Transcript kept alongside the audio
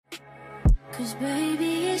'Cause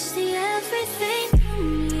baby, it's the everything for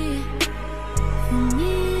me, for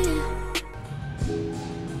me.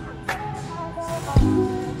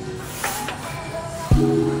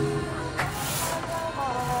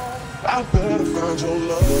 I better find your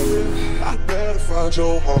loving, I better find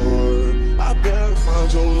your heart. I better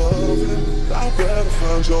find your loving, I better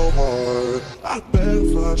find your heart. I better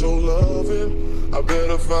find your loving, I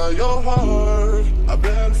better find your heart. I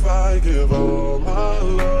bet if I give all my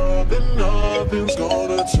love, then nothing's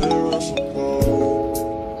gonna tear us apart.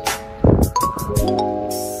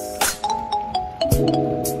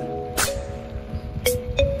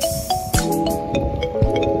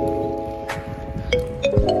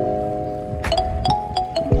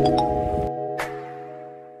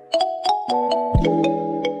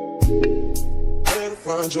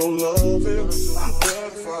 Find your loving, I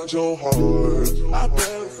better find your heart. I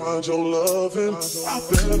better find your loving, I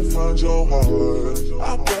better find your heart.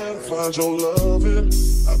 I better find your loving,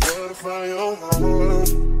 I better find your heart.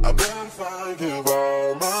 I better find, give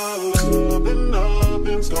all my love, and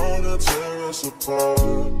nothing's gonna tear us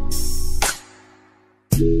apart.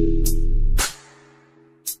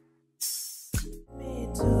 Me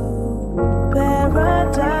to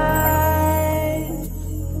paradise.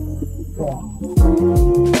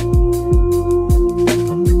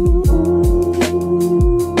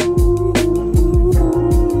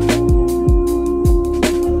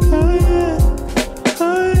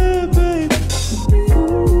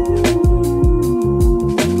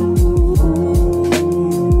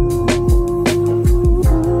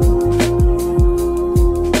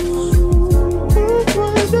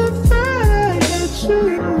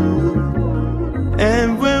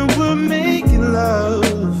 And when we're making love,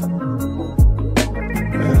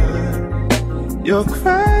 your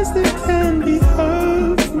cries that can be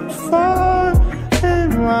heard from far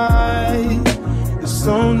and wide. It's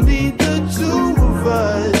only the two of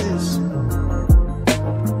us.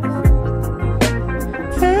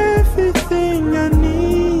 Everything I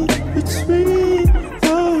need between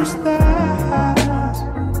those thighs.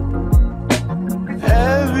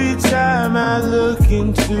 Every time I look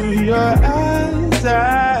into your eyes,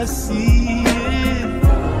 I see it.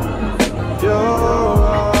 You're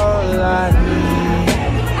all I need.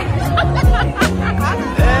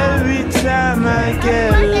 Every time I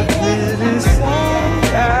get a bit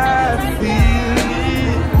inside, I feel it.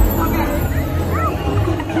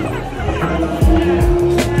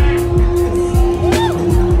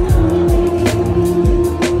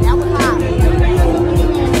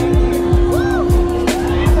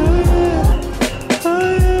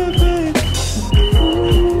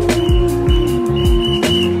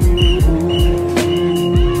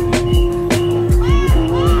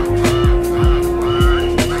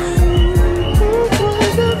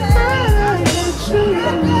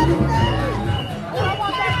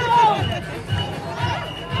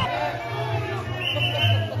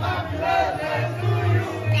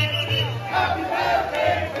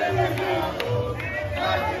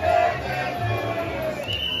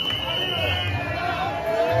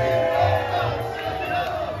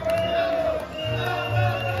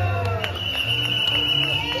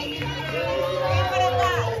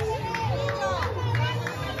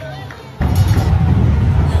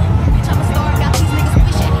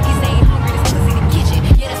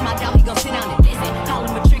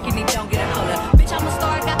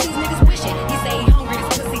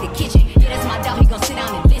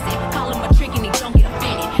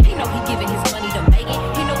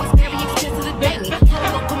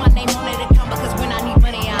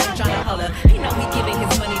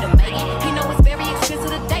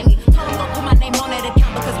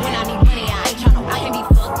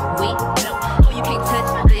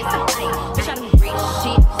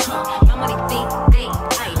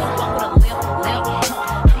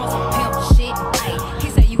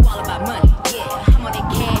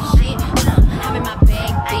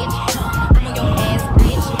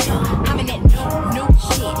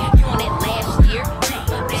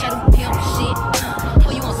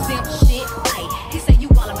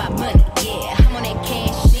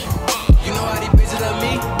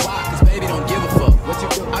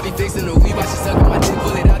 Fixing the week.